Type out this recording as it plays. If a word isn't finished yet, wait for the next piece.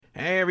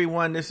Hey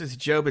everyone, this is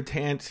Joe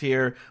Batance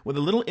here with a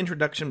little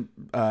introduction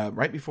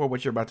right before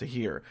what you're about to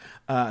hear.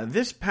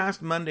 This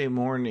past Monday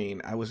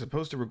morning, I was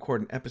supposed to record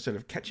an episode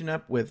of Catching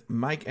Up with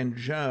Mike and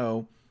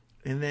Joe,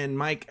 and then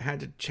Mike had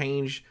to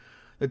change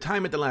the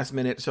time at the last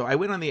minute, so I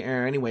went on the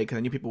air anyway because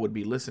I knew people would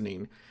be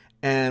listening.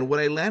 And what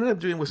I landed up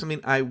doing was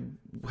something I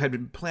had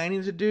been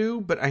planning to do,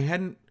 but I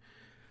hadn't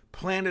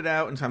planned it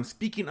out, and so I'm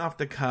speaking off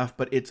the cuff,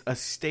 but it's a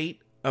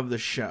state of the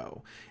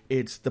show.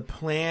 It's the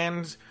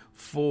plans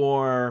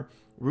for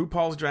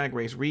RuPaul's Drag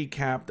Race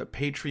Recap, the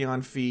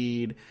Patreon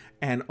feed,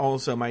 and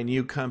also my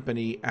new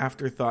company,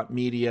 Afterthought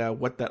Media,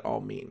 what that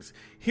all means.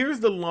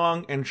 Here's the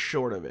long and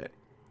short of it,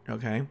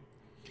 okay,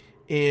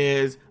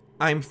 is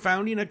I'm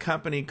founding a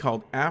company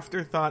called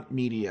Afterthought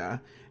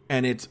Media,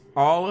 and it's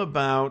all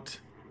about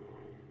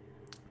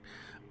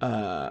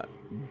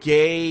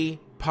gay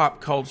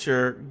pop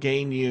culture,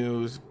 gay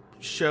news,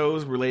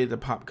 shows related to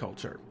pop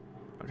culture,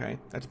 okay?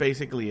 That's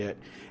basically it.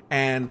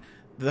 And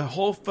the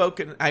whole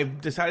focus, I've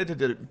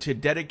decided to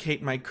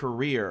dedicate my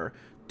career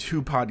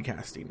to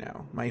podcasting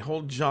now. My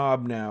whole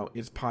job now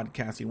is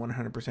podcasting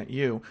 100%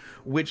 you,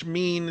 which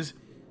means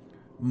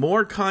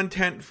more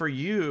content for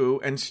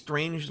you and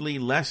strangely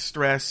less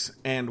stress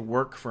and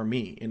work for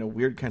me in a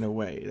weird kind of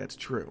way. That's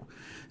true.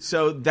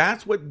 So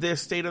that's what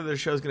this state of the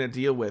show is going to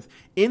deal with.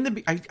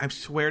 I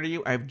swear to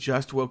you, I've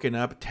just woken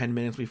up 10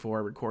 minutes before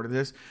I recorded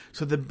this.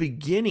 So the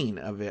beginning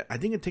of it, I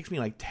think it takes me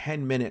like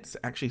 10 minutes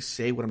to actually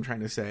say what I'm trying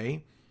to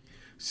say.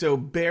 So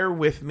bear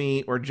with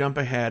me or jump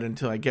ahead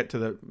until I get to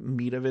the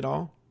meat of it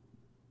all.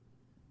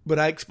 But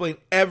I explain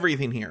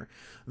everything here.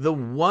 The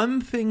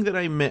one thing that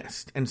I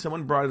missed, and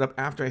someone brought it up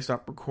after I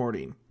stopped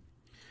recording,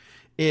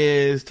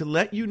 is to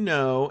let you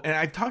know, and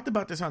I've talked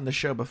about this on the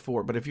show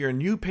before, but if you're a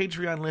new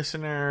Patreon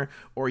listener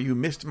or you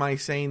missed my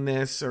saying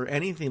this or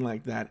anything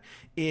like that,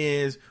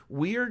 is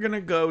we are going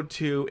to go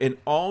to an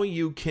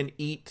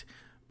all-you-can-eat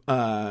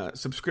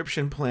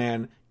subscription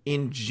plan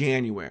in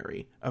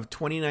January of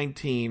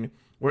 2019,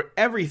 where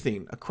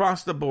everything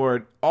across the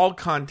board, all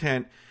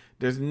content,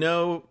 there's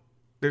no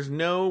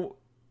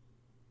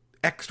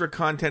extra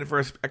content for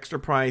an extra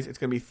price. It's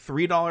going to be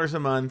 $3 a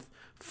month,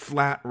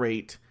 flat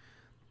rate.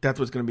 That's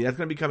what's going to be. That's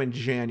going to be coming in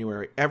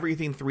January.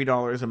 Everything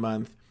 $3 a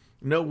month.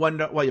 No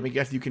 $1. Well, I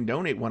guess you can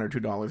donate $1 or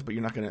 $2, but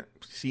you're not going to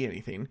see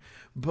anything.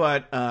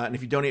 But and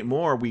if you donate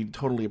more, we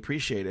totally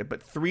appreciate it.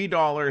 But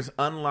 $3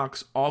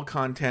 unlocks all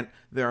content.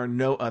 There are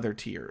no other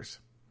tiers.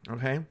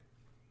 Okay.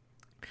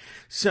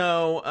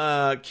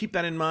 So keep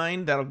that in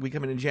mind. That'll be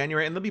coming in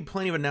January, and there'll be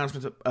plenty of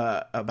announcements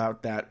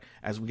about that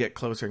as we get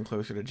closer and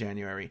closer to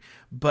January.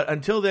 But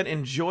until then,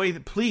 enjoy.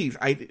 Please,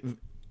 I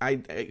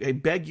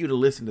beg you to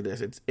listen to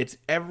this. It's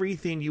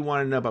everything you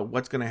want to know about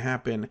what's going to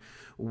happen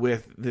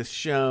with this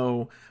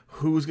show.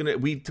 Who's gonna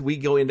we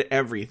go into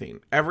everything.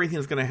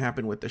 Everything's going to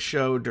happen with the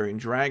show during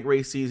Drag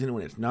Race season,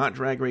 when it's not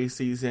Drag Race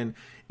season.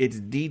 It's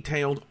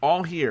detailed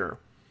all here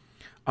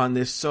on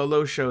this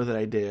solo show that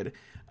I did.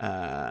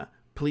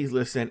 Please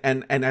listen.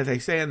 And as I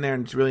say in there,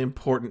 and it's really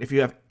important, if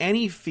you have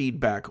any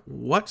feedback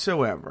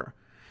whatsoever,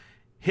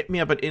 hit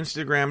me up at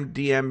Instagram,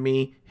 DM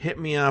me, hit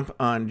me up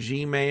on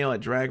Gmail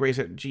at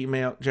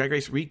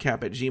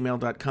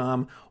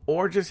dragracerecap@gmail.com,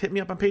 or just hit me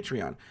up on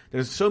Patreon.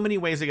 There's so many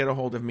ways to get a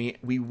hold of me.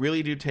 We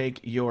really do take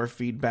your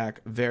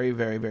feedback very,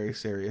 very, very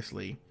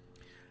seriously.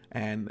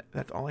 And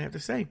that's all I have to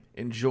say.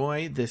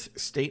 Enjoy this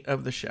state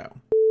of the show.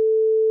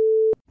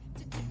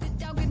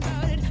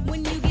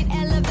 When you get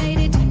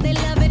elevated, they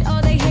love it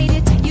or they hate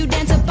it. You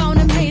dance up on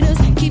them haters,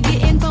 keep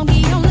getting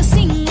funky on the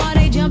scene while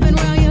they jumping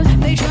around you.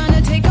 They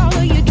trying to take all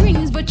of your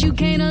dreams, but you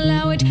can't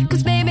allow it.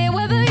 Cause baby,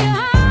 whether you're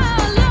high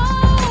or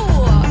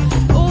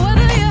low, or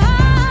whether you're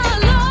high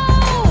or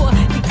low,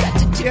 you got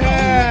to do.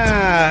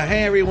 Yeah!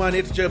 Hey everyone,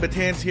 it's Joe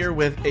Batance here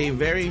with a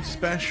very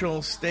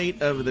special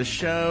state of the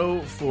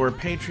show for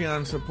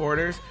Patreon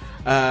supporters.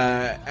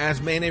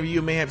 As many of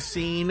you may have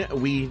seen,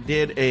 we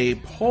did a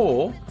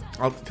poll.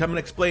 I'm going to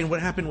explain what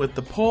happened with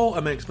the poll.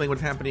 I'm going to explain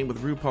what's happening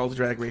with RuPaul's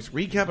Drag Race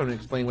Recap. I'm going to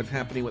explain what's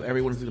happening with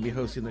everyone who's going to be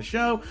hosting the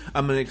show.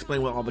 I'm going to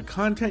explain what all the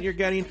content you're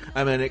getting.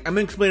 I'm going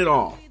to explain it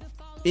all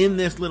in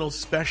this little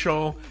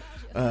special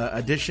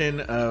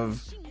edition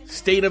of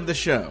State of the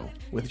Show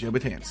with Joe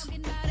Batance.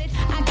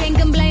 I can't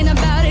complain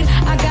about it.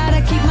 I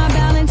gotta keep my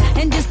balance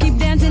and just keep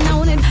dancing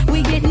on it.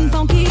 We getting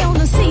funky on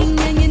the scene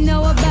and you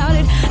know about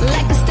it.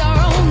 Like a star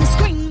on the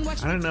screen.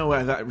 I don't know.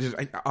 I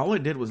thought all I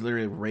did was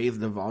literally raise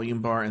the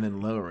volume bar and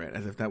then lower it,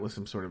 as if that was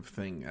some sort of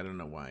thing. I don't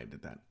know why I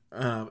did that.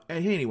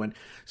 Anyway,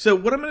 so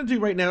what I'm going to do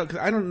right now, because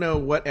I don't know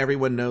what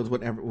everyone knows,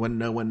 what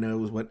no one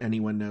knows, what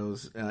anyone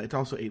knows. It's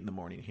also 8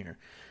 a.m.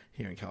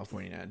 here in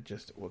California. I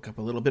just woke up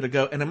a little bit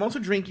ago, and I'm also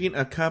drinking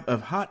a cup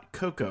of hot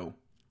cocoa.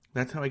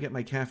 That's how I get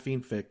my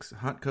caffeine fix.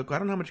 Hot cocoa. I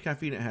don't know how much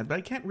caffeine it has, but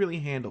I can't really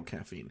handle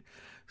caffeine,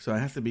 so I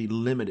have to be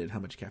limited how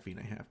much caffeine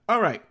I have.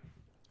 All right.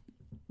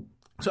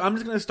 So I'm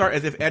just going to start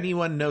as if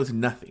anyone knows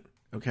nothing,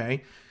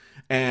 okay?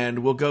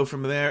 And we'll go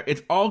from there.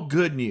 It's all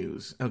good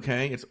news,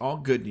 okay? It's all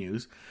good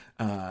news.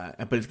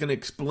 But it's going to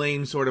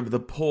explain sort of the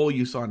poll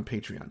you saw on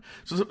Patreon.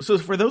 So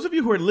for those of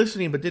you who are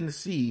listening but didn't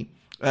see,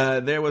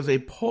 There was a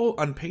poll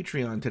on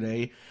Patreon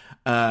today,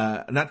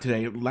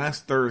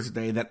 last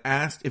Thursday, that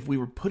asked if we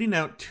were putting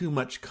out too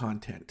much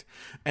content.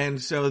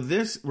 And so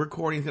this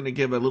recording is going to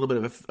give a little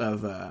bit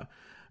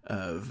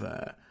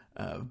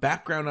of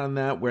background on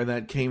that, where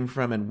that came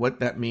from, and what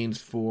that means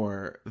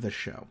for the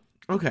show.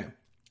 Okay,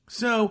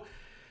 so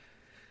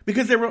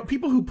because there were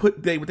people who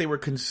they were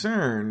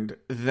concerned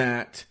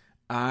that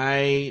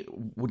I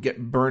would get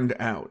burned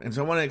out, and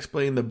so I want to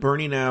explain the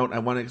burning out. I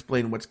want to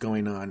explain what's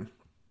going on.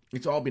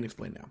 It's all being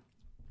explained now.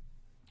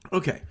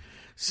 Okay,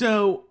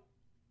 so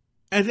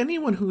as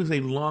anyone who is a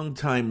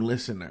longtime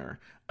listener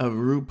of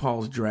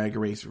RuPaul's Drag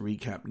Race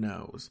Recap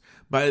knows,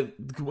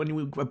 when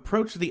we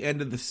approach the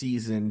end of the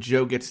season,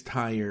 Joe gets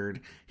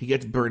tired, he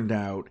gets burned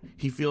out,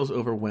 he feels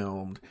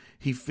overwhelmed,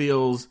 he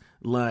feels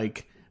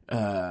like,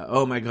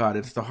 oh my god,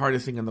 it's the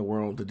hardest thing in the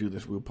world to do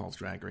this RuPaul's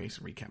Drag Race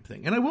Recap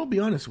thing. And I will be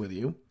honest with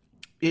you,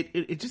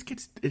 it just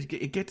gets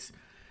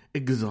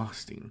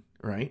exhausting,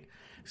 right?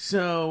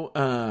 So,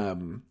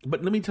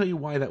 but let me tell you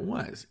why that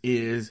was,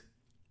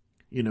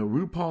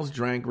 RuPaul's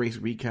Drag Race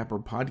Recap, or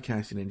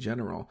podcasting in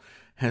general,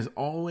 has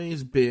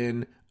always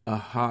been a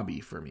hobby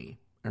for me,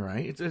 all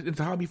right? It's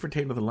a hobby for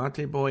Taylor the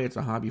Latte Boy, it's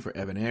a hobby for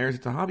Evan Ayers,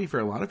 it's a hobby for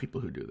a lot of people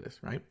who do this,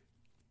 right?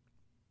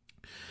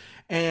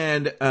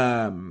 And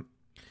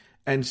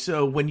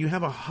so when you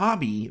have a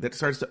hobby that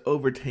starts to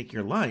overtake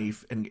your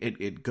life, and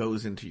it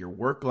goes into your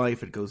work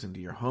life, it goes into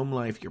your home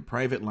life, your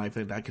private life,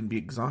 and that can be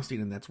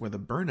exhausting, and that's where the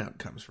burnout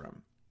comes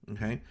from,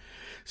 okay?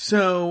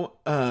 So,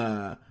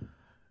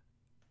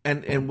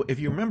 And if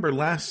you remember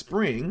last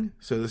spring,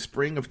 so the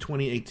spring of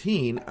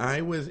 2018,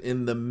 I was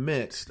in the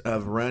midst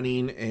of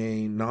running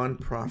a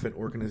nonprofit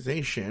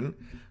organization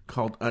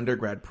called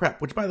Undergrad Prep,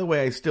 which, by the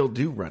way, I still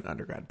do run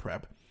Undergrad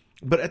Prep.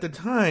 But at the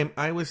time,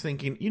 I was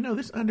thinking,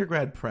 this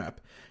Undergrad Prep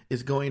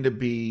is going to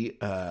be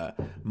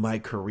my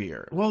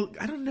career. Well,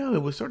 I don't know.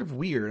 It was sort of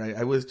weird.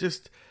 I was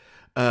just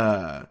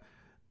sort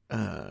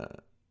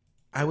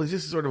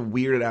of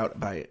weirded out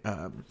by,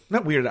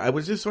 not weirded out, I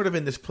was just sort of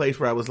in this place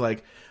where I was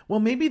like, well,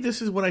 maybe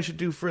this is what I should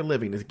do for a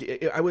living.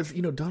 I was,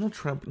 Donald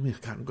Trump, God,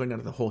 I'm going down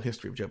to the whole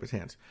history of Joe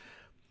Betance.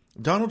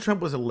 Donald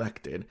Trump was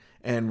elected,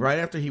 and right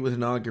after he was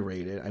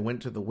inaugurated, I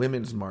went to the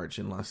Women's March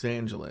in Los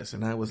Angeles,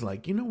 and I was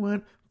like, you know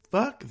what?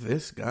 Fuck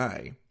this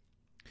guy.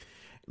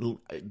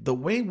 The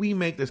way we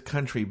make this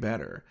country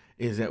better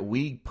is that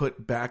we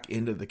put back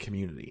into the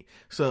community.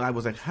 So I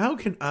was like, how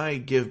can I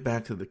give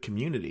back to the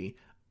community?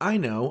 I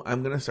know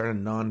I'm going to start a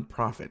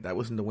nonprofit. That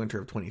was in the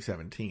winter of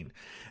 2017.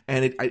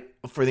 And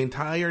for the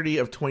entirety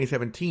of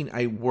 2017,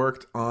 I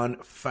worked on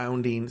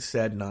founding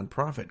said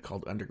nonprofit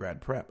called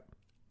Undergrad Prep.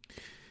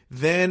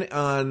 Then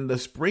on the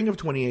spring of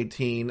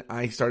 2018,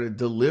 I started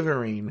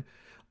delivering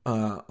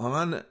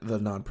on the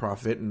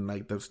nonprofit,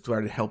 and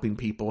started helping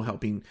people,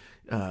 helping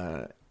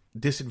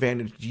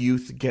disadvantaged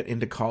youth get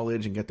into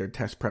college and get their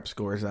test prep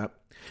scores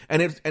up.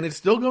 And it's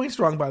still going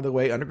strong, by the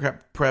way.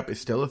 Undergrad Prep is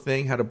still a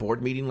thing. Had a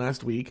board meeting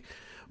last week.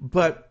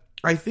 But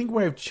I think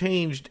where I've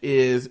changed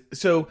is,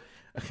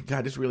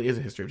 God, this really is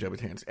a history of Joe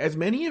Betance. As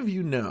many of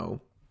you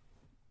know,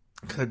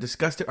 because I've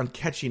discussed it on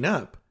Catching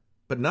Up,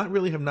 but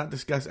I've not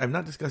discussed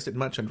it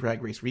much on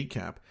Drag Race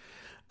Recap.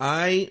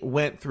 I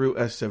went through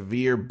a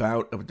severe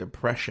bout of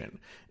depression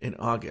in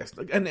August.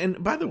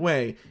 And by the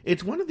way,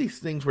 it's one of these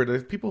things where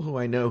there's people who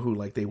I know who,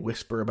 they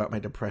whisper about my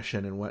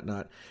depression and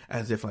whatnot,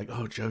 as if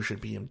Joe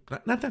should be,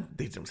 not that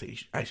they don't say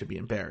I should be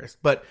embarrassed,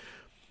 but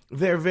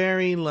they're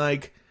very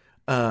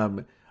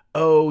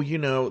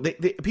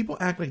people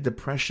act like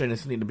depression is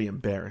something to be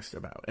embarrassed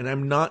about. And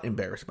I'm not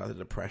embarrassed about the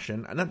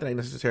depression. Not that I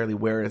necessarily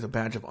wear it as a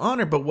badge of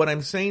honor, but what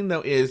I'm saying,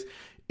 though, is,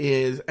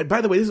 and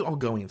by the way, this is all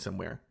going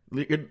somewhere.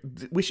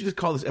 We should just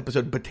call this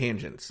episode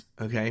Betangents,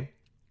 okay?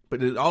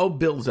 But it all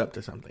builds up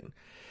to something.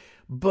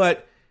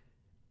 But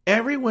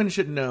everyone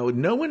should know,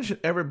 no one should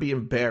ever be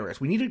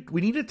embarrassed. We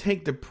need to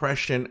take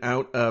depression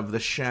out of the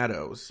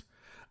shadows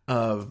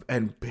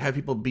and have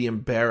people be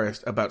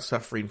embarrassed about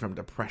suffering from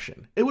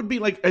depression. It would be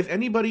like, if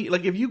anybody,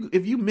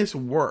 if you miss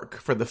work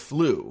for the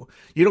flu,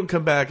 you don't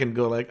come back and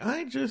go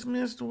I just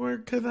missed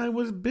work because I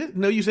was bit.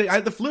 No, you say, I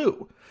had the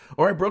flu,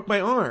 or I broke my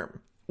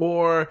arm,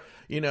 or,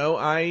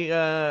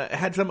 I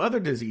had some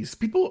other disease.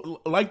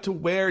 People like to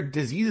wear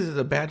diseases as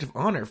a badge of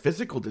honor,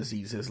 physical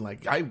diseases,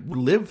 I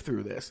lived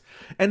through this.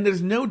 And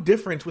there's no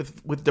difference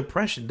with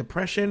depression.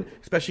 Depression,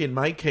 especially in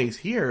my case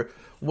here,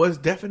 was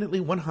definitely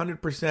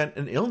 100%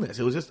 an illness.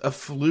 It was just a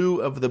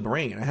flu of the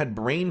brain. I had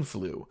brain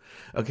flu,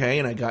 okay?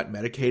 And I got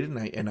medicated,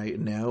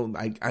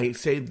 and I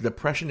say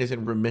depression is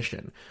in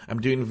remission. I'm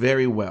doing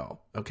very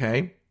well,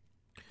 okay?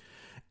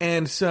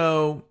 And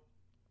so,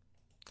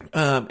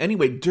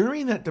 anyway,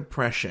 during that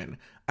depression,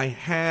 I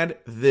had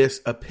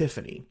this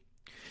epiphany.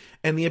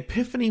 And the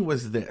epiphany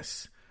was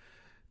this.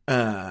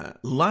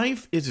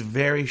 Life is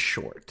very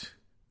short,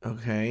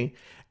 okay?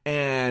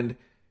 And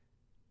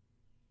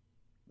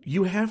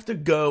you have to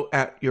go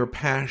at your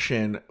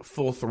passion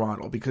full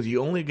throttle, because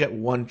you only get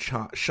one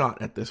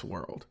shot at this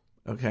world,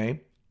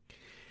 okay?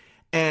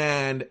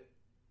 And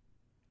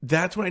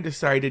that's when I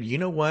decided, you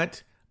know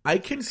what? I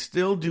can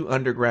still do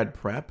undergrad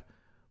prep,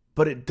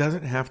 but it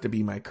doesn't have to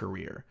be my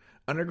career.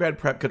 Undergrad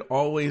prep could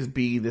always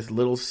be this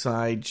little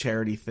side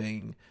charity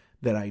thing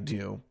that I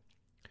do.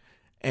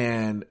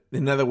 And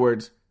in other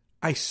words,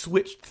 I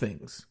switched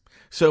things.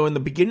 So in the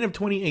beginning of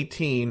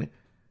 2018,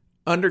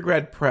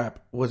 undergrad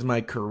prep was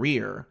my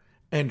career,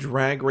 and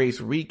Drag Race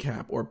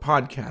Recap, or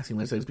podcasting,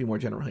 let's be more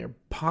general here,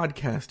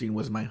 podcasting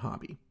was my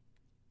hobby.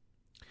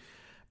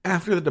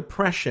 After the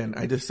Depression,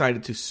 I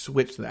decided to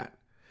switch that,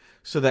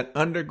 so that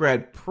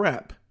undergrad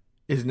prep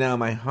is now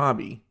my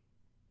hobby,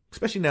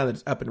 especially now that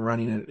it's up and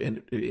running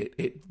and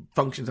it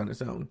functions on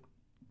its own.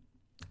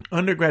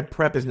 Undergrad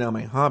prep is now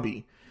my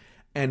hobby,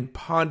 and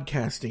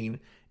podcasting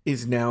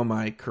is now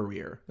my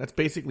career. That's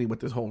basically what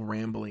this whole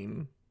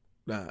rambling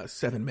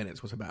 7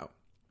 minutes was about.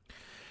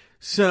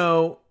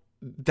 So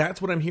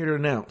that's what I'm here to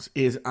announce,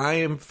 is I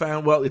am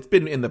it's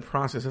been in the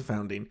process of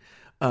founding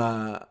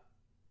a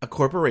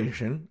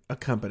corporation, a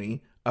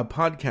company, a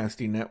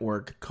podcasting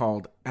network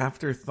called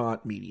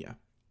Afterthought Media.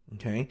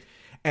 Okay?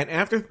 And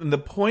the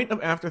point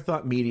of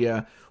Afterthought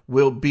Media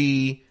will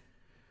be,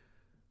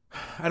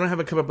 I don't have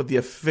it come up with the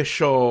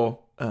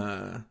official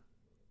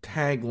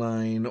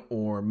tagline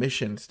or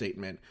mission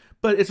statement,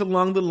 but it's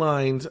along the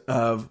lines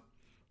of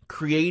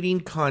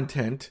creating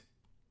content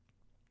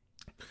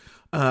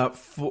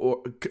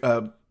for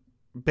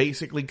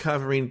basically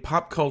covering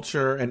pop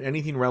culture and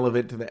anything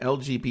relevant to the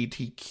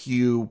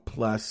LGBTQ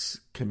plus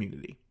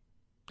community.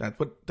 That's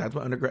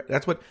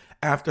what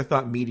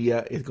Afterthought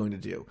Media is going to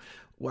do.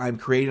 I'm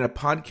creating a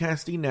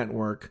podcasting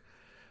network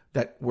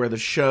where the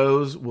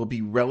shows will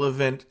be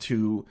relevant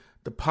to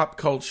the pop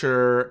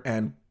culture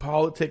and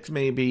politics,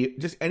 maybe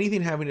just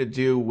anything having to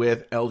do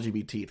with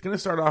LGBT. It's going to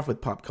start off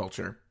with pop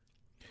culture,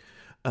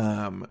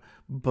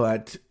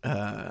 but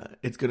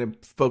it's going to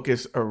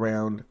focus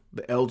around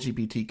the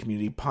LGBT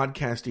community,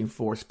 podcasting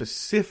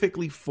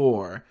specifically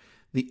for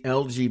the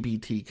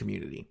LGBT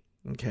community.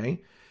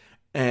 Okay.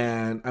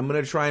 And I'm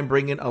going to try and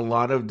bring in a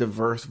lot of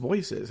diverse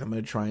voices. I'm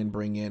going to try and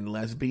bring in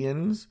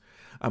lesbians.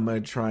 I'm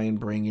going to try and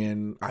bring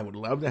in, I would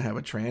love to have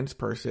a trans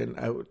person.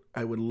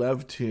 I would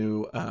love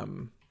to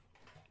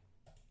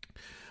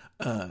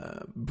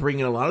bring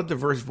in a lot of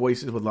diverse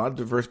voices with a lot of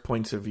diverse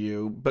points of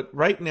view. But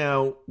right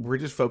now, we're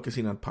just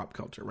focusing on pop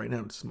culture. Right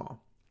now, it's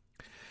small.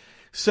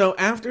 So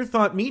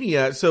Afterthought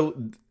Media,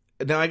 so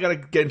now I got to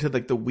get into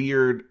like the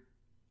weird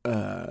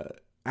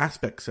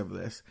aspects of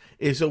this.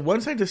 So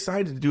once I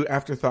decided to do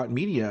Afterthought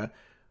Media,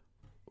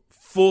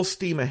 full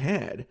steam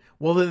ahead,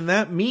 well, then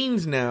that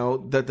means now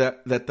that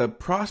the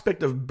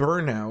prospect of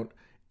burnout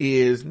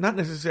is not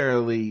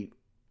necessarily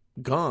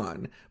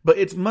gone, but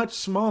it's much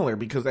smaller,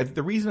 because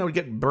the reason I would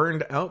get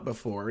burned out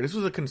before, this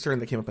was a concern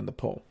that came up in the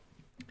poll.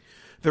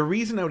 The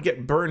reason I would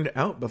get burned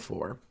out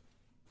before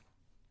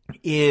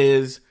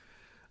is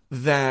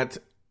that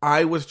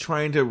I was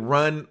trying to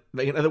run,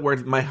 in other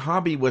words, my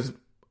hobby was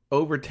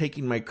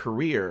overtaking my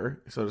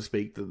career, so to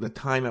speak, the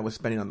time I was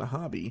spending on the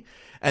hobby,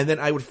 and then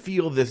I would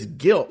feel this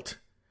guilt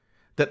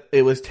that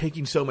it was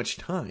taking so much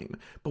time.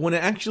 But when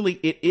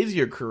it is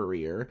your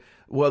career,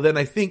 well, then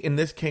I think in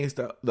this case,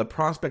 the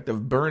prospect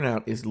of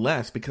burnout is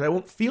less, because I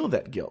won't feel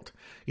that guilt.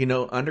 You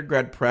know,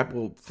 undergrad prep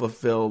will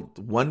fulfill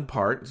one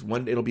part.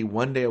 It'll be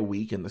 1 day a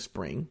week in the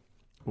spring,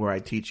 where I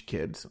teach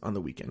kids on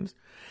the weekends.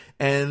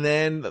 And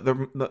then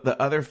the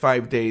other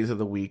 5 days of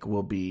the week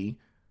will be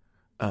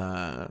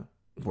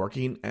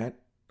working at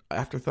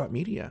Afterthought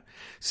Media.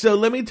 So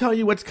let me tell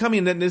you what's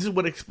coming, and this is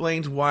what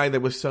explains why there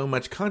was so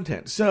much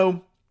content.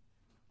 So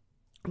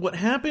what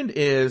happened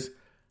is,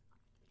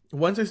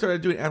 once I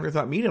started doing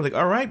Afterthought Media, I'm like,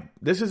 all right,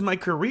 this is my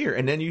career.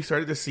 And then you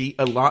started to see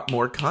a lot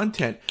more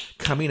content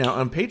coming out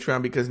on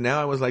Patreon, because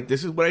now I was like,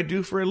 this is what I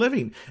do for a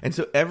living. And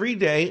so every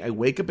day I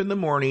wake up in the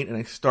morning and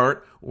I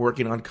start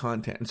working on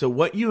content. And so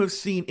what you have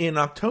seen in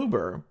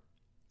October,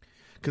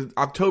 because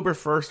October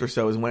 1st or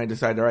so is when I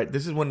decided, all right,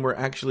 this is when we're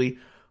actually,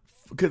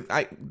 because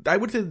I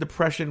would say the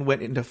depression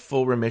went into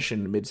full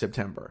remission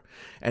mid-September.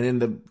 And in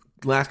the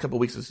last couple of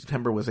weeks of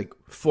September was like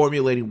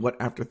formulating what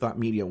Afterthought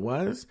Media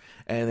was.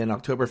 And then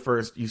October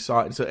 1st, you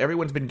saw it. And so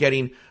everyone's been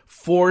getting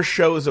 4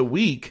 shows a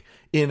week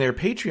in their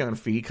Patreon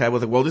feed. I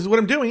was like, well, this is what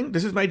I'm doing.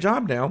 This is my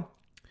job now.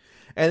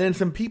 And then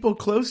some people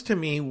close to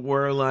me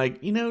were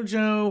like, you know,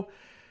 Joe,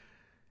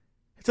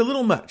 it's a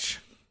little much.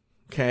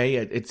 Okay,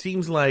 it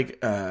seems like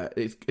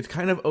it's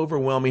kind of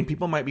overwhelming.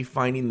 People might be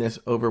finding this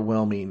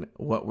overwhelming,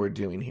 what we're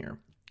doing here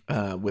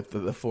with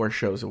the 4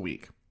 shows a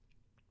week.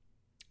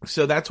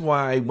 So that's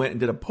why I went and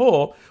did a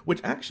poll,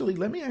 which actually,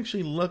 let me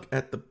actually look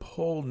at the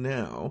poll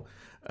now.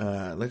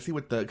 Let's see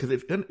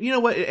because you know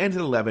what, it ends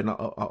at 11.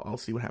 I'll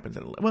see what happens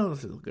at 11. Well,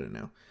 this is good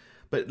now.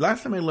 But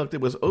last time I looked,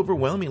 it was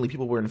overwhelmingly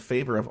people were in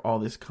favor of all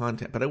this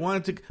content. But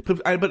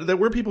but there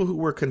were people who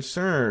were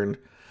concerned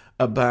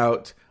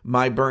about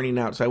my burning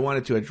out, so I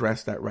wanted to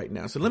address that right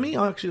now. So let me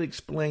actually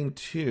explain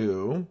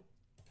too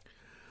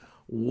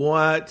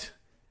what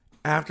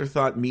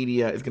Afterthought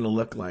Media is going to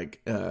look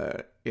like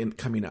in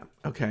coming up,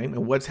 okay,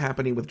 and what's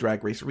happening with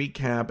Drag Race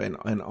Recap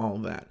and all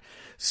that.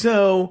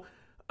 So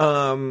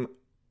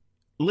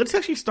let's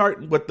actually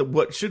start with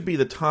what should be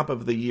the top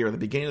of the year. The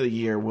beginning of the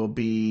year will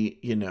be,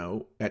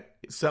 at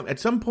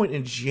some point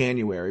in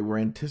January, we're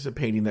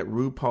anticipating that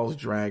RuPaul's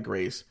Drag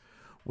Race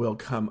will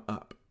come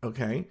up.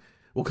 Okay,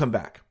 we'll come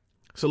back.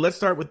 So let's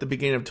start with the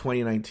beginning of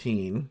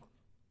 2019.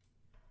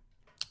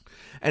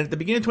 And at the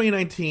beginning of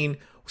 2019,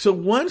 so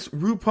once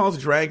RuPaul's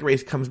Drag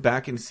Race comes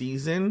back in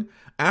season,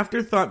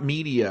 Afterthought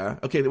Media,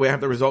 okay, we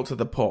have the results of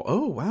the poll.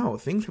 Oh, wow,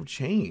 things have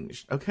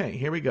changed. Okay,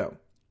 here we go.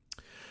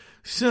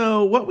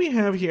 So what we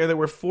have here, there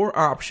were 4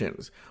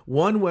 options.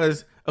 One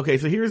was, okay,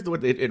 so here's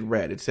what it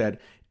read. It said,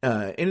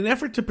 in an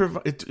effort to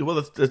provide,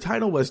 well, the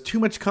title was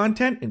Too Much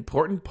Content,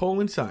 Important Poll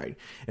Inside.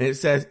 And it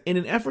says, in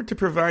an effort to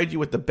provide you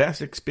with the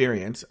best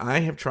experience,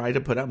 I have tried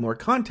to put out more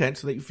content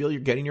so that you feel you're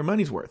getting your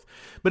money's worth.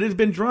 But it has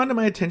been drawn to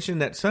my attention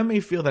that some may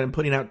feel that I'm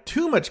putting out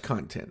too much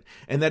content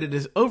and that it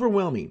is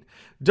overwhelming.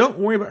 Don't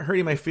worry about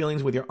hurting my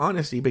feelings with your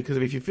honesty, because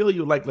if you feel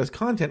you like less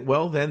content,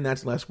 well, then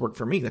that's less work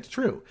for me. That's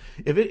true.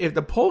 If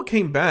the poll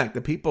came back, the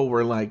people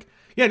were like,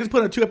 yeah, just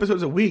put out 2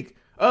 episodes a week.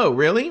 Oh,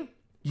 really?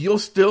 You'll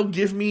still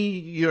give me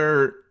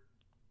your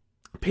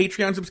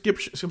Patreon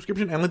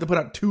subscription and let to put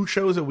out 2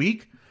 shows a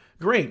week?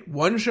 Great.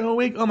 1 show a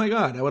week? Oh my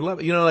God, I would love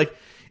it.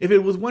 If it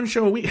was 1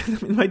 show a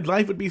week, my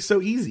life would be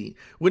so easy.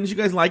 Wouldn't you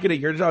guys like it at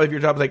your job if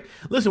your job is like,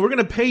 listen, we're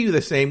going to pay you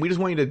the same, we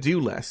just want you to do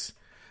less?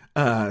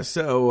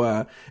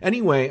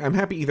 Anyway, I'm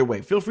happy either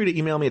way. Feel free to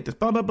email me at this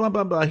blah, blah, blah,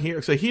 blah, blah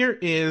here. So here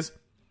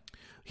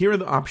are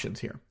the options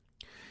here.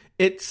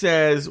 It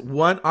says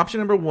option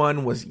number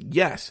 1 was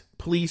yes,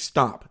 please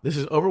stop. This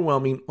is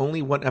overwhelming,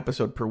 only 1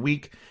 episode per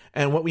week.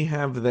 And what we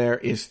have there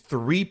is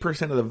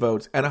 3% of the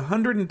votes. At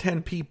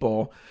 110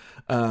 people,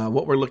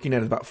 what we're looking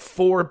at is about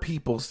 4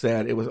 people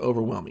said it was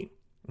overwhelming.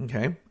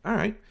 Okay, all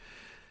right.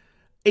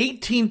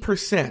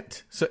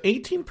 18%. So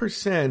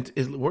 18%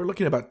 is, we're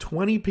looking at about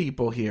 20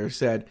 people here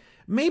said,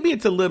 maybe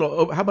it's a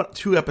little, how about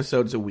 2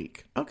 episodes a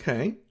week?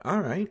 Okay,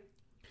 all right.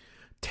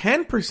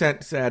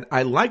 10% said,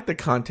 I like the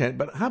content,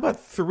 but how about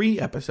 3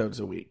 episodes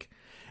a week?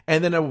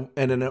 And then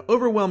an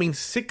overwhelming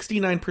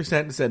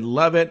 69% said,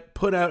 love it,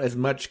 put out as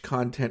much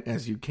content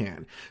as you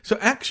can. So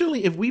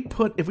actually, if we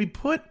put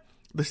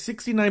the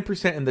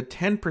 69% and the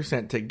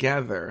 10%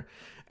 together,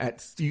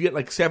 you get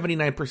like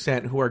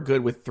 79% who are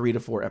good with 3 to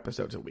 4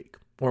 episodes a week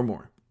or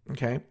more.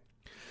 Okay.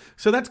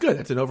 So that's good.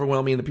 That's an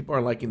overwhelming, the people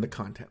are liking the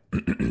content.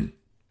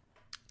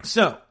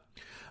 So,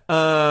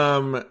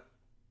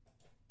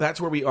 that's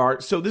where we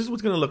are. So this is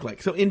what's going to look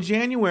like. So in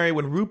January,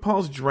 when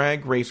RuPaul's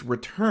Drag Race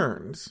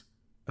returns,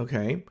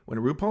 okay, when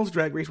RuPaul's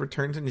Drag Race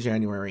returns in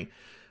January,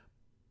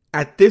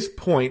 at this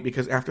point,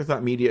 because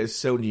Afterthought Media is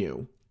so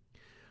new,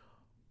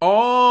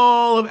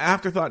 all of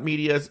Afterthought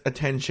Media's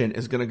attention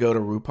is going to go to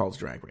RuPaul's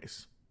Drag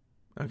Race.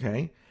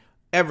 Okay?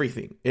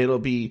 Everything. It'll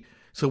be,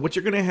 so what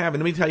you're going to have,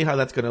 and let me tell you how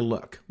that's going to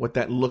look, what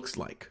that looks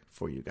like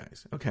for you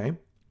guys. Okay?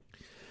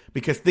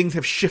 Because things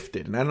have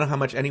shifted, and I don't know how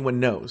much anyone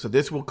knows. So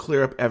this will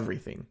clear up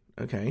everything.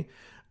 Okay?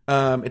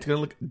 It's going to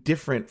look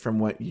different from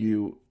what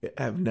you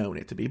have known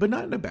it to be, but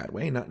not in a bad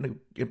way, not in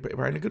a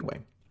good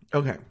way.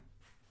 Okay.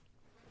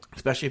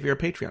 Especially if you're a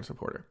Patreon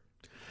supporter.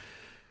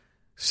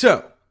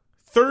 So,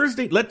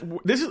 Thursday,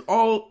 this is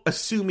all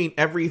assuming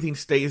everything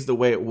stays the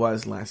way it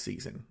was last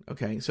season.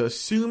 Okay? So,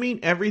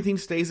 assuming everything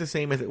stays the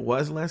same as it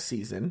was last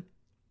season.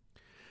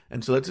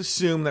 And so, let's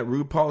assume that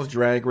RuPaul's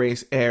Drag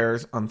Race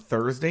airs on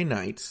Thursday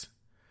nights.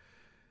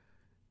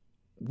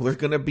 There's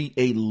going to be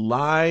a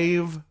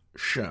live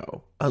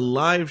show,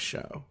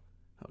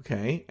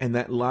 okay? And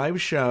that live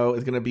show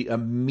is going to be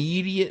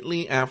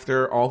immediately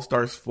after All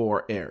Stars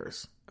 4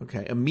 airs,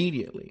 okay?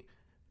 Immediately.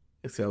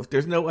 So if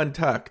there's no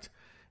Untucked,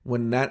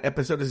 when that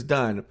episode is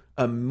done,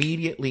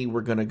 immediately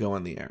we're going to go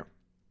on the air,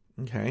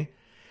 okay?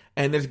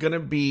 And there's going to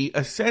be,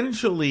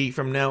 essentially,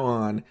 from now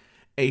on,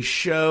 a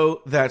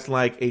show that's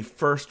like a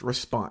first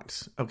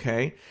response,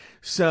 okay?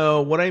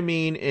 So what I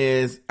mean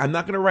is, I'm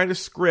not going to write a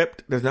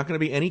script. There's not going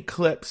to be any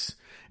clips.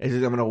 I'm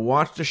going to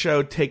watch the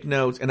show, take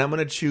notes, and I'm going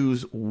to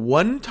choose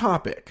 1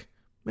 topic,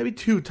 maybe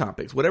 2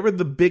 topics, whatever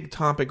the big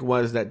topic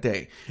was that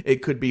day.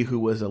 It could be who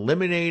was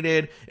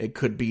eliminated. It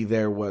could be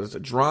there was a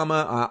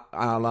drama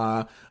a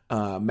la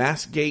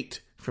Maskgate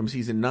from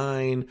season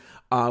 9,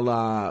 a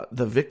la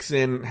the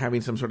Vixen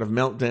having some sort of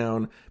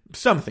meltdown,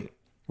 something.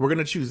 We're going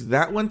to choose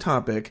that 1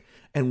 topic,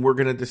 and we're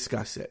going to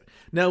discuss it.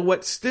 Now,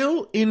 what's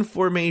still in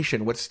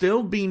formation, what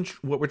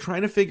we're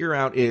trying to figure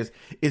out is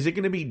it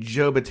going to be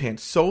Joe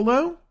Batance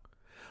solo?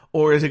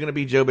 Or is it going to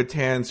be Joe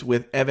Batance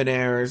with Evan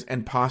Ayres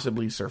and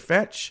possibly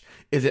Sirfetch?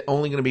 Is it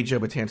only going to be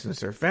Joe Batance and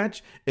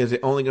Sirfetch? Is it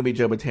only going to be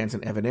Joe Batance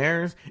and Evan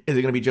Ayres? Is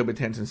it going to be Joe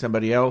Batance and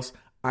somebody else?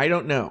 I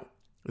don't know.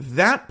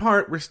 That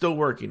part we're still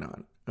working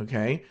on,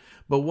 okay?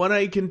 But what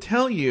I can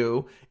tell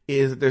you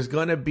is that there's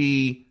going to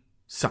be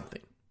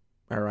something,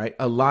 all right?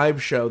 A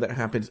live show that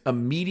happens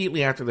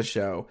immediately after the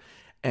show,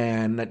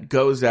 and that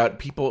goes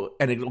out,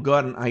 and it'll go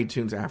out on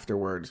iTunes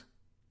afterwards.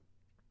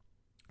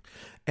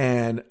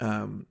 And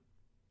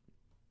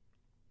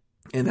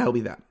that'll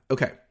be that.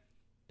 Okay.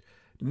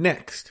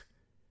 Next,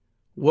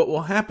 what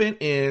will happen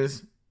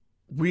is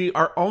we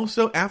are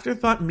also,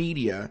 Afterthought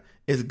Media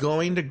is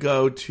going to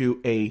go to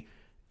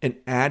an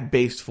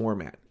ad-based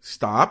format.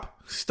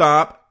 Stop.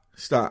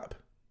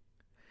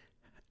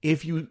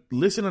 If you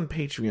listen on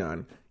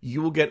Patreon,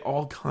 you will get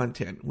all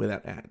content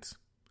without ads.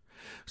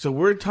 So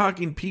we're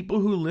talking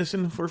people who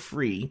listen for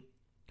free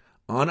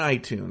on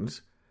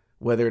iTunes,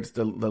 whether it's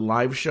the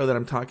live show that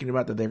I'm talking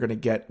about that they're going to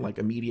get like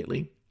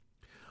immediately,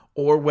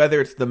 or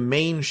whether it's the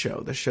main show,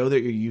 the show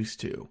that you're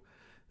used to,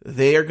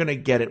 they are going to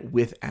get it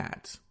with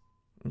ads.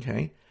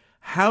 Okay?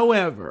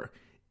 However,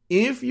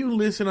 if you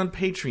listen on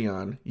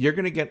Patreon, you're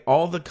going to get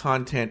all the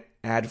content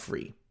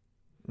ad-free.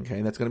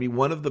 Okay? That's going to be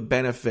one of the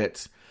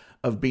benefits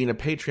of being a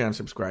Patreon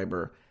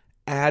subscriber,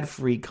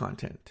 ad-free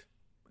content.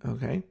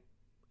 Okay?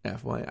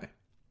 FYI.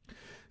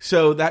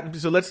 So that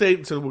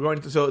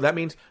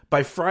means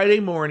by Friday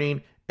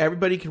morning,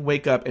 everybody can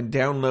wake up and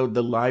download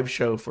the live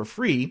show for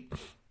free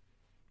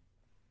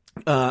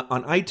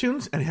on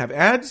iTunes and have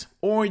ads,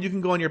 or you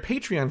can go on your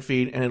Patreon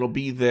feed and it'll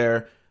be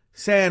there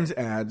sans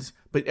ads,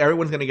 but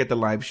everyone's going to get the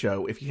live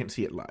show if you can't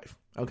see it live.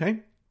 Okay?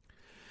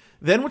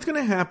 Then what's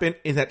going to happen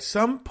is at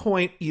some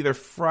point, either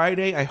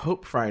Friday, I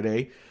hope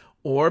Friday,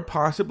 or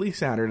possibly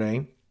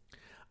Saturday,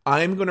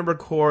 I'm going to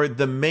record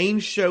the main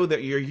show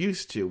that you're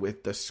used to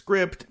with the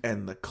script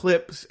and the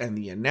clips and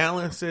the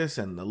analysis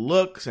and the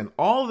looks and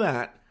all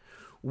that.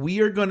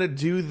 We are going to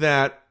do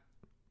that.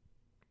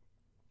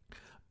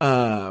 We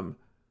are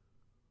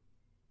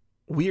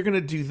going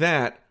to do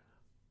that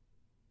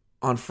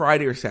on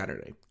Friday or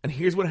Saturday. And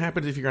here's what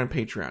happens if you're on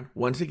Patreon.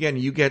 Once again,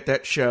 you get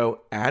that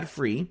show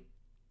ad-free,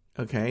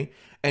 okay?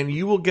 And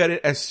you will get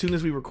it as soon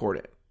as we record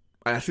it.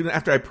 As soon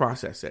after I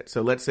process it.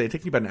 So let's say it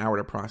takes me about an hour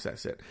to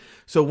process it.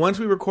 So once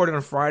we record it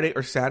on Friday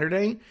or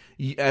Saturday,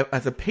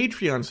 as a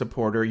Patreon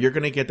supporter, you're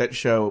going to get that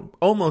show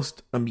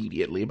almost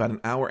immediately, about an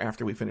hour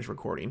after we finish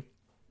recording.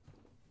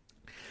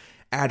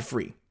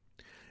 Ad-free.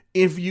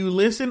 If you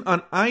listen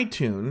on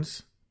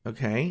iTunes,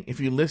 okay,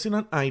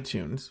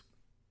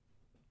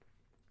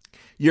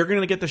 you're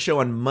going to get the show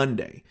on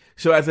Monday.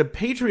 So as a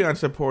Patreon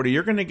supporter,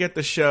 you're going to get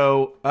the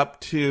show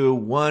up to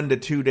 1 to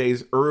 2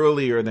 days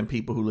earlier than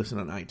people who listen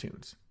on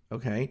iTunes.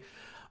 Okay?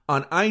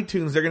 On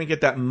iTunes, they're going to get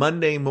that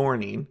Monday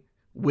morning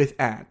with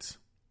ads.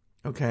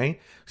 Okay?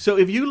 So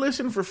if you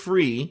listen for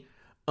free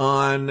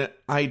on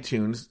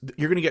iTunes,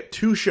 you're going to get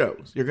two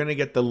shows. You're going to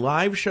get the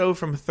live show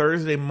from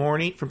Thursday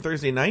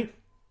night,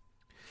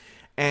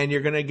 and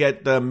you're going to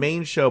get the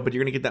main show, but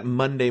you're going to get that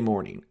Monday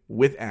morning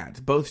with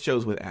ads. Both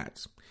shows with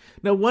ads.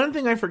 Now, one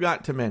thing I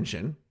forgot to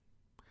mention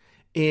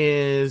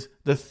is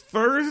the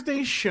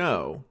Thursday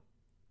show,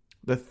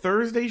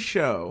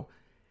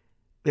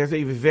 there's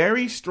a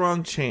very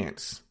strong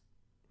chance,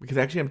 because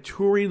actually I'm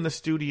touring the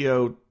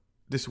studio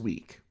this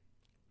week,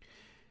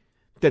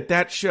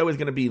 that show is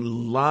going to be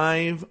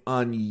live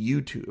on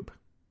YouTube.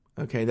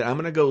 Okay, that I'm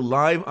going to go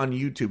live on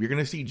YouTube. You're going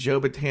to see Joe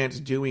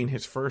Batance doing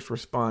his first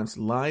response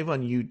live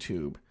on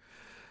YouTube,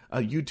 a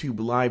YouTube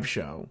live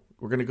show.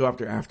 We're going to go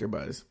after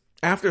AfterBuzz.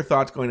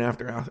 Afterthoughts going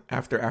after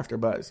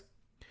AfterBuzz.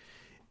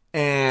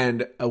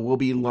 And we'll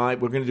be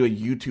live. We're going to do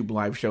a YouTube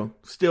live show.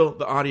 Still,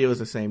 the audio is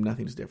the same.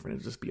 Nothing's different.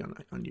 It'll just be on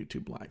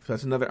YouTube live. So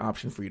that's another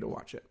option for you to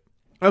watch it.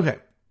 Okay.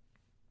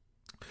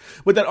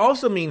 What that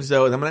also means,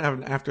 though, is I'm going to have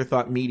an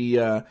Afterthought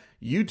Media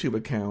YouTube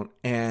account,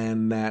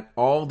 and that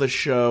all the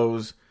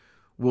shows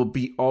will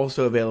be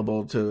also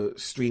available to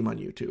stream on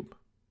YouTube.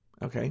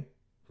 Okay?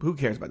 Who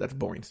cares about that? That's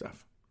boring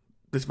stuff.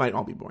 This might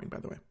all be boring, by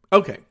the way.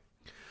 Okay.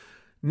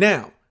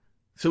 Now,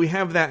 so we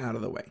have that out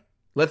of the way.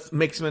 Let's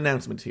make some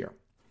announcements here.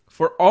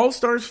 For All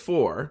Stars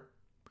 4,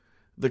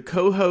 the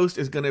co-host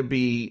is going to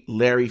be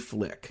Larry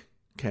Flick.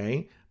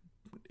 Okay?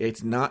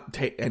 It's not...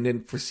 and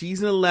then for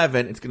Season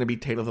 11, it's going to be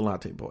Taylor the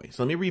Latte Boy.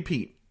 So let me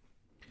repeat.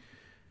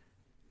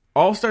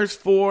 All Stars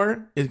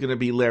 4 is going to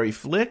be Larry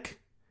Flick.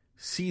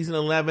 Season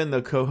 11,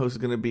 the co-host is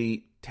going to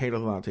be Taylor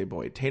the Latte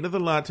Boy. Taylor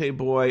the Latte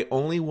Boy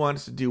only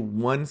wants to do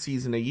one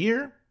season a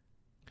year.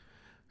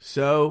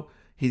 So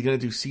he's going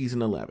to do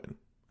Season 11.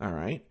 All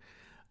right?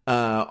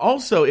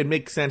 Also, it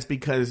makes sense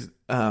because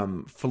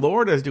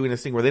Florida is doing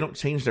this thing where they don't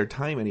change their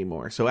time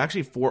anymore. So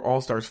actually, for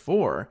All Stars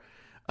 4,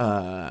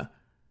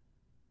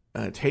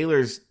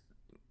 Taylor's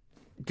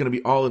going to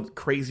be all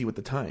crazy with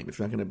the time. It's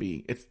not going to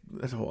be...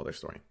 that's a whole other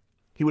story.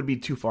 He would be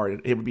too far.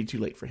 It would be too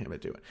late for him to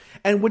do it.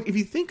 And if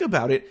you think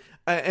about it,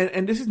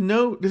 and this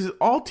is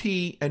all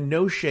tea and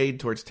no shade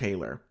towards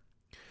Taylor.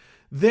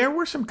 There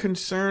were some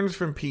concerns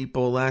from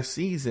people last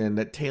season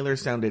that Taylor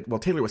sounded... Well,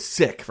 Taylor was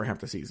sick for half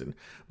the season,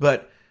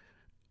 but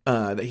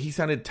that he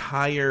sounded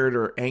tired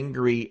or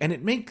angry, and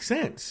it makes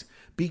sense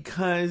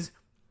because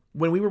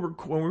when we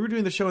were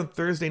doing the show on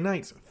Thursday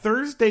nights,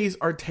 Thursdays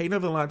are Taylor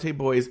the Latte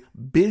Boy's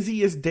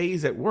busiest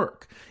days at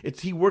work.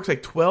 He works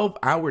like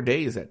 12-hour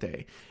days that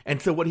day,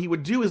 and so what he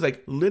would do is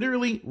like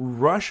literally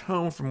rush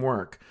home from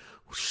work,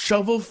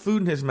 shovel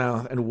food in his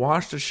mouth, and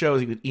watch the show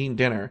as he was eating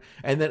dinner,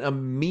 and then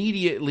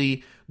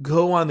immediately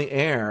go on the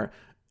air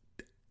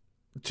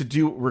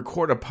to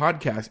record a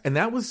podcast. And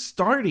that was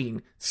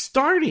starting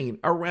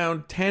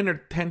around 10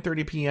 or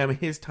 10:30 p.m.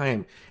 his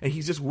time, and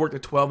he's just worked a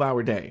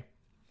 12-hour day.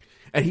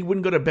 And he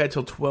wouldn't go to bed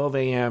till 12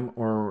 a.m.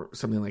 or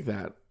something like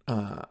that,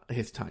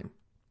 his time.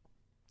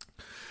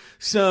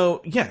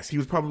 So, yes, he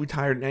was probably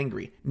tired and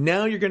angry.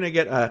 Now you're going to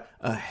get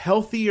a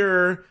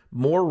healthier,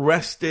 more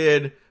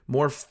rested,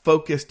 more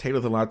focused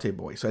Taylor the Latte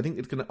Boy. So I think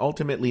it's going to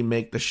ultimately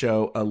make the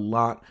show a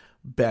lot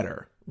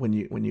better when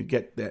you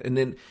get that. And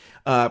then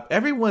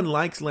everyone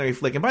likes Larry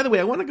Flick. And by the way,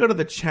 I want to go to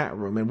the chat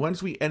room. And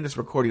once we end this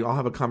recording, I'll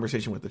have a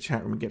conversation with the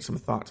chat room and get some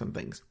thoughts on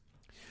things.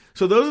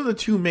 So those are the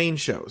two main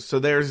shows. So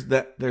there's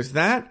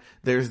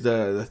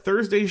the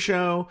Thursday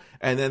show,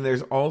 and then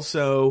there's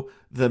also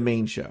the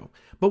main show.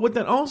 But what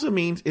that also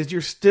means is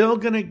you're still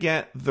going to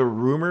get the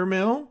rumor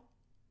mill,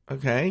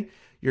 okay?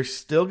 You're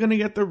still going to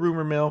get the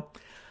rumor mill.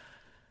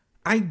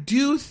 I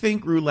do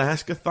think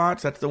Rulaska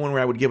Thoughts, that's the one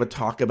where I would give a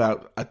talk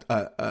about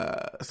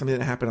something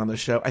that happened on the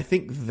show. I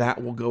think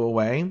that will go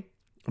away.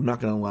 I'm not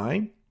going to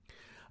lie.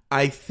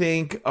 I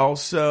think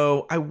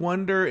also, I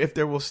wonder if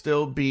there will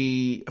still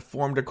be a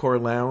Form Decor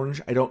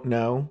Lounge. I don't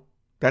know.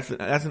 That's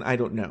an I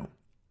don't know.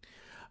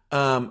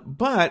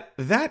 But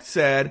that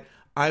said,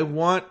 I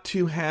want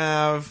to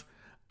have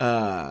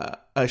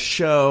a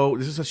show.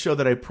 This is a show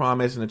that I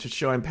promised, and it's a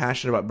show I'm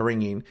passionate about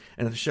bringing,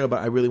 and it's a show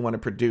I really want to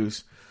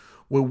produce,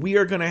 where we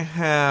are going to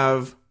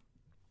have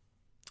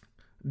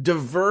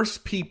diverse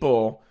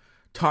people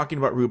talking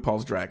about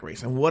RuPaul's Drag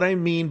Race. And what I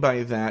mean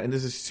by that, and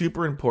this is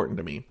super important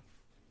to me,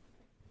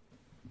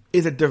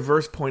 is a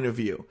diverse point of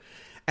view.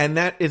 And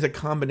that is a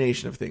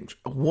combination of things.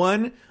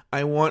 One,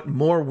 I want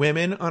more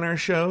women on our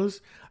shows.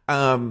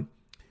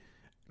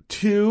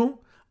 Two,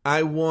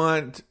 I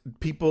want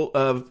people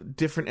of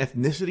different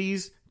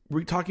ethnicities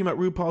talking about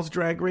RuPaul's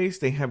Drag Race.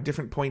 They have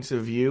different points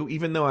of view.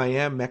 Even though I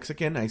am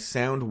Mexican, I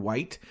sound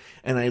white,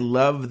 and I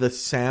love the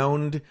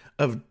sound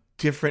of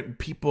different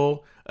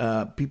people,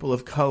 people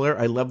of color.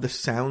 I love the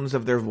sounds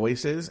of their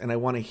voices, and I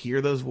want to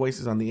hear those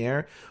voices on the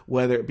air,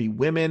 whether it be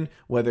women,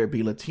 whether it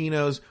be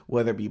Latinos,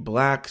 whether it be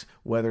blacks,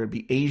 whether it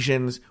be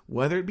Asians,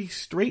 whether it be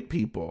straight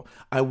people.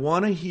 I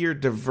want to hear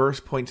diverse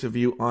points of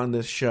view on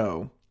this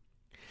show,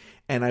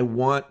 and I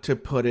want to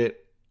put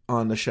it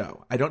on the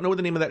show. I don't know what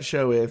the name of that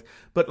show is,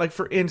 but like,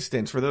 for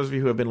instance, for those of you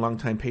who have been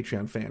longtime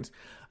Patreon fans,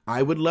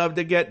 I would love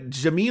to get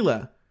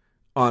Jamila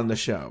on the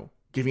show,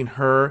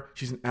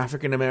 she's an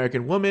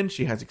African-American woman.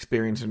 She has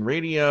experience in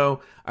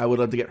radio. I would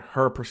love to get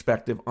her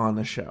perspective on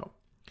the show.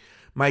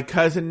 My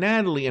cousin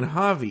Natalie and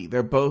Javi,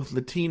 they're both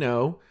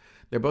Latino.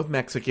 They're both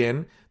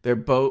Mexican.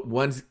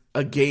 One's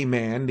a gay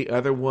man. The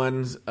other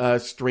one's a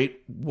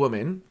straight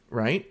woman,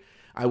 right?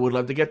 I would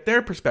love to get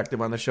their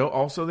perspective on the show.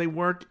 Also, they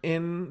work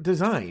in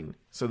design,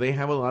 so they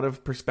have a lot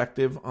of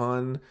perspective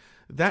on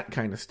that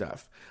kind of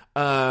stuff.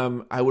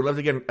 I would love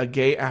to get a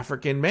gay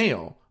African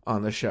male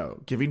on the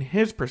show, giving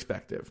his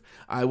perspective.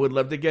 I would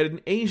love to get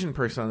an Asian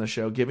person on the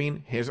show,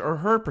 giving his or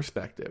her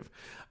perspective.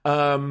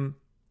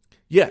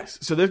 Yes,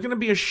 so there's going to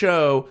be a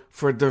show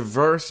for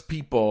diverse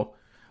people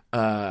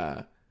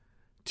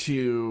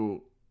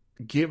to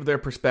give their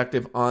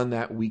perspective on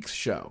that week's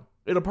show.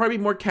 It'll probably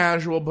be more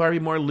casual, probably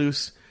more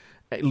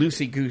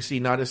loosey-goosey,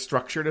 not as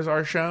structured as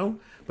our show,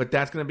 but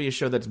that's going to be a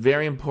show that's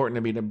very important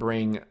to me to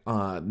bring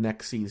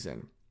next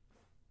season.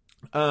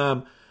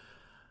 I'm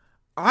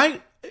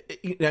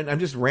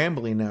just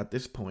rambling now at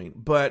this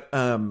point, but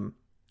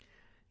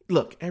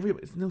look,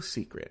 it's no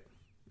secret,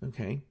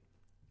 okay?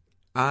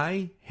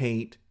 I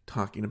hate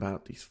talking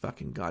about these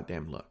fucking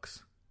goddamn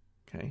looks,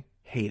 okay?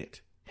 Hate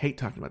it. Hate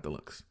talking about the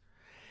looks.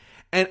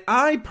 And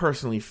I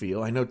personally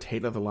feel, I know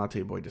Taylor the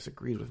Latte Boy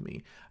disagrees with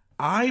me,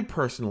 I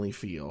personally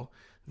feel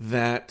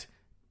that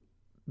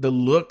the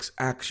looks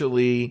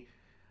actually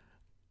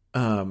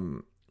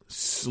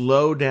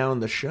slow down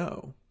the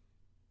show,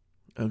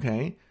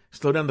 okay?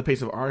 Slow down the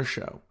pace of our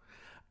show.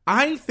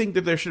 I think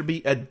that there should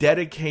be a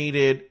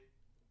dedicated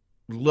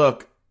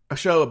a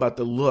show about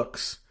the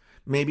looks,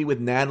 maybe with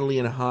Natalie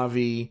and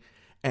Javi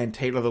and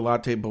Taylor the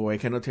Latte Boy.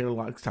 I know Taylor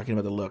likes talking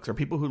about the looks, or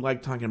people who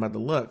like talking about the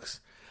looks.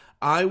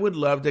 I would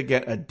love to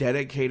get a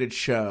dedicated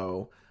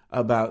show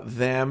about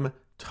them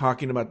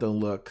talking about the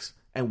looks,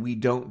 and we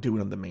don't do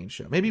it on the main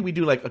show. Maybe we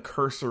do like a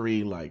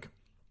cursory,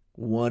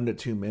 1 to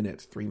 2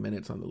 minutes, 3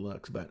 minutes on the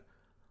looks, but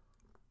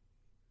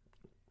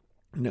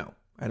no.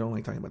 I don't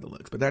like talking about the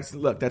looks, but that's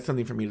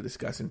something for me to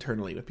discuss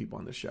internally with people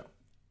on the show.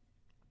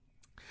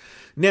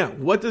 Now,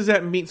 what does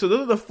that mean? So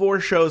those are the 4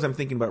 shows I'm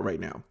thinking about right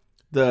now.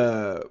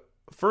 The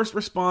First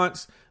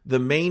Response, the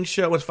main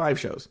show was 5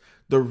 shows.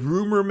 The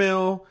Rumor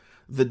Mill,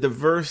 the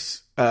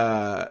diverse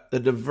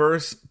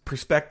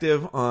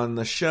perspective on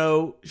the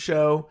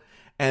show,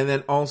 and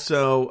then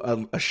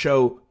also a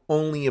show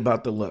only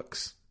about the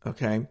looks,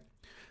 okay?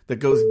 That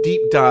goes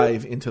deep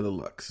dive into the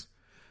looks.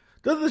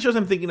 Those are the shows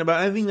I'm thinking about.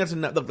 I think that's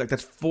enough. Look,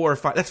 that's 4 or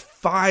 5. That's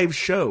 5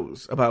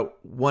 shows about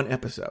 1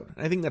 episode.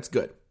 I think that's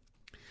good.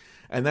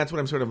 And that's what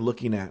I'm sort of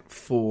looking at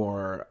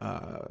for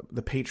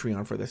the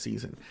Patreon for this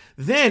season.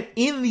 Then,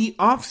 in the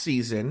off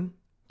season,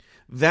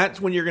 that's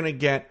when you're going to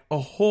get a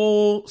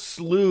whole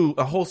slate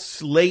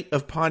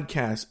of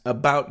podcasts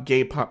about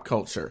gay pop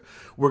culture.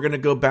 We're going to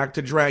go back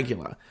to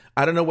Dragula.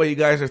 I don't know what you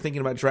guys are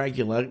thinking about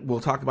Dragula. We'll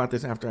talk about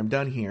this after I'm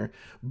done here.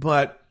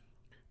 But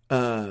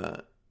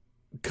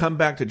come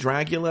back to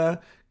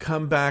Dragula,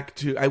 come back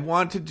to, I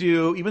want to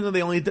do, even though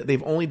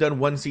they've only done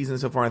one season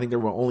so far, I think there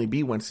will only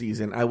be one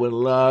season. I would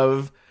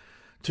love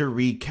to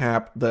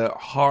recap the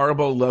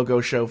horrible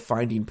logo show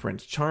Finding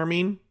Prince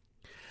Charming.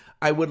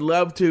 I would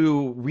love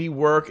to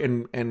rework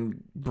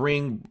and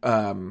bring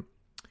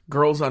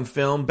Girls on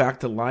Film back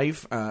to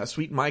life.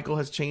 Sweet Michael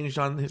has changed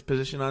on his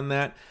position on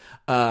that.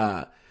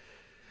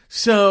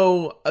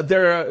 So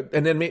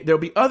there'll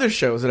be other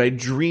shows that I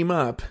dream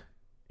up,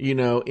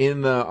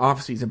 in the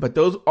off season. But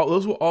those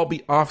will all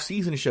be off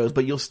season shows.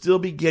 But you'll still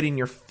be getting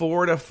your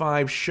 4 to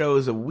 5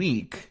 shows a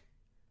week,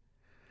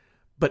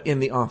 but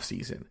in the off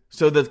season.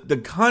 So the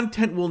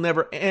content will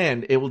never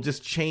end. It will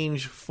just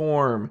change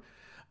form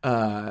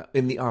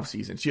in the off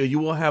season. So you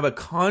will have a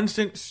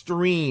constant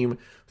stream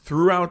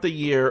throughout the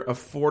year of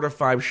 4 to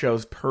 5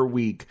 shows per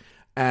week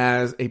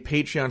as a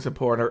Patreon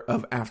supporter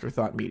of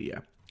Afterthought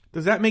Media.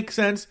 Does that make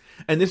sense?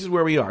 And this is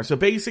where we are. So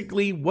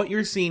basically what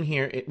you're seeing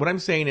here, what I'm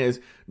saying is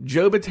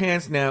Joe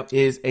Betance now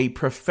is a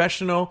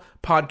professional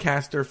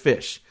podcaster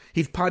fish.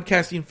 He's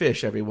podcasting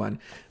fish, everyone.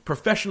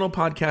 Professional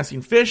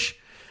podcasting fish.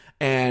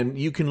 And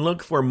you can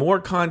look for more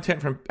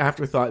content from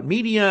Afterthought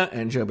Media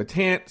and Joe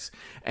Betance.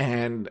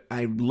 And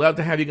I'd love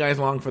to have you guys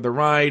along for the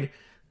ride.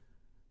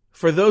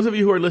 For those of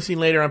you who are listening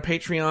later on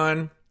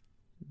Patreon,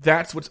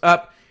 that's what's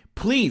up.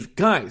 Please,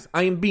 guys,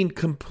 I am being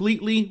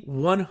completely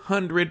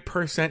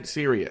 100%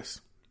 serious.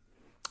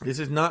 This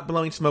is not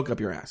blowing smoke up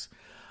your ass.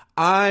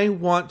 I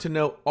want to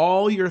know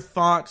all your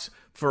thoughts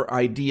for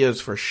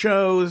ideas for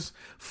shows,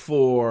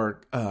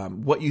 for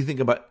what you think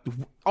about,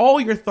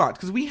 all your thoughts.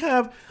 Because we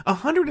have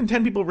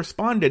 110 people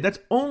responded. That's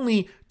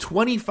only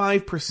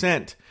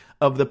 25%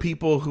 of the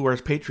people who are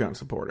Patreon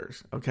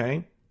supporters,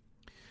 okay?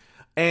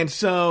 And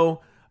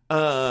so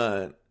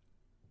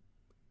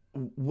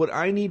what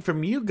I need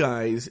from you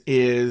guys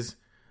is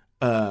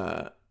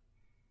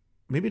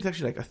maybe it's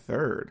actually like a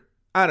third.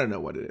 I don't know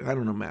what it is. I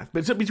don't know math. But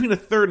it's between a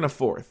third and a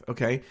fourth,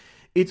 okay?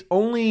 It's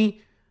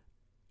only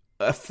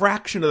a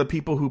fraction of the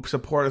people who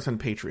support us on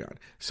Patreon.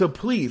 So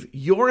please,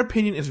 your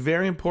opinion is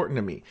very important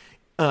to me.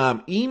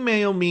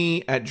 Email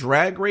me at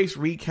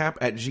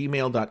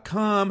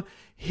dragracerecap@gmail.com.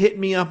 Hit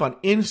me up on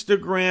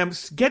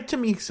Instagram. Get to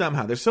me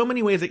somehow. There's so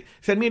many ways.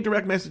 Send me a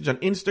direct message on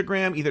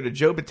Instagram, either to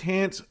Joe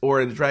Betance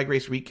or the Drag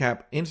Race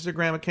Recap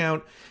Instagram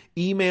account.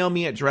 Email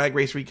me at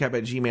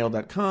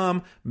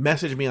dragracerecap@gmail.com.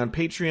 Message me on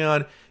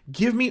Patreon.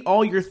 Give me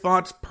all your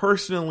thoughts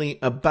personally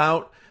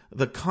about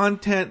the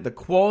content, the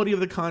quality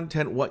of the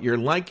content, what you're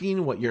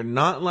liking, what you're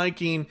not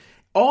liking.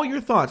 All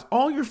your thoughts,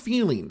 all your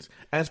feelings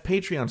as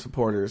Patreon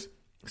supporters.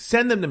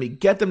 Send them to me.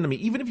 Get them to me.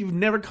 Even if you've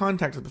never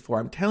contacted us before,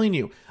 I'm telling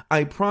you,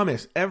 I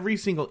promise every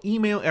single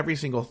email, every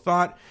single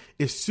thought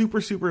is super,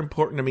 super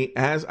important to me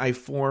as I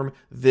form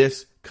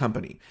this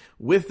company.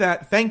 With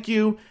that, thank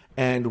you,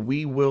 and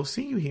we will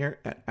see you here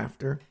at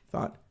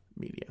Afterthought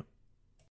Media.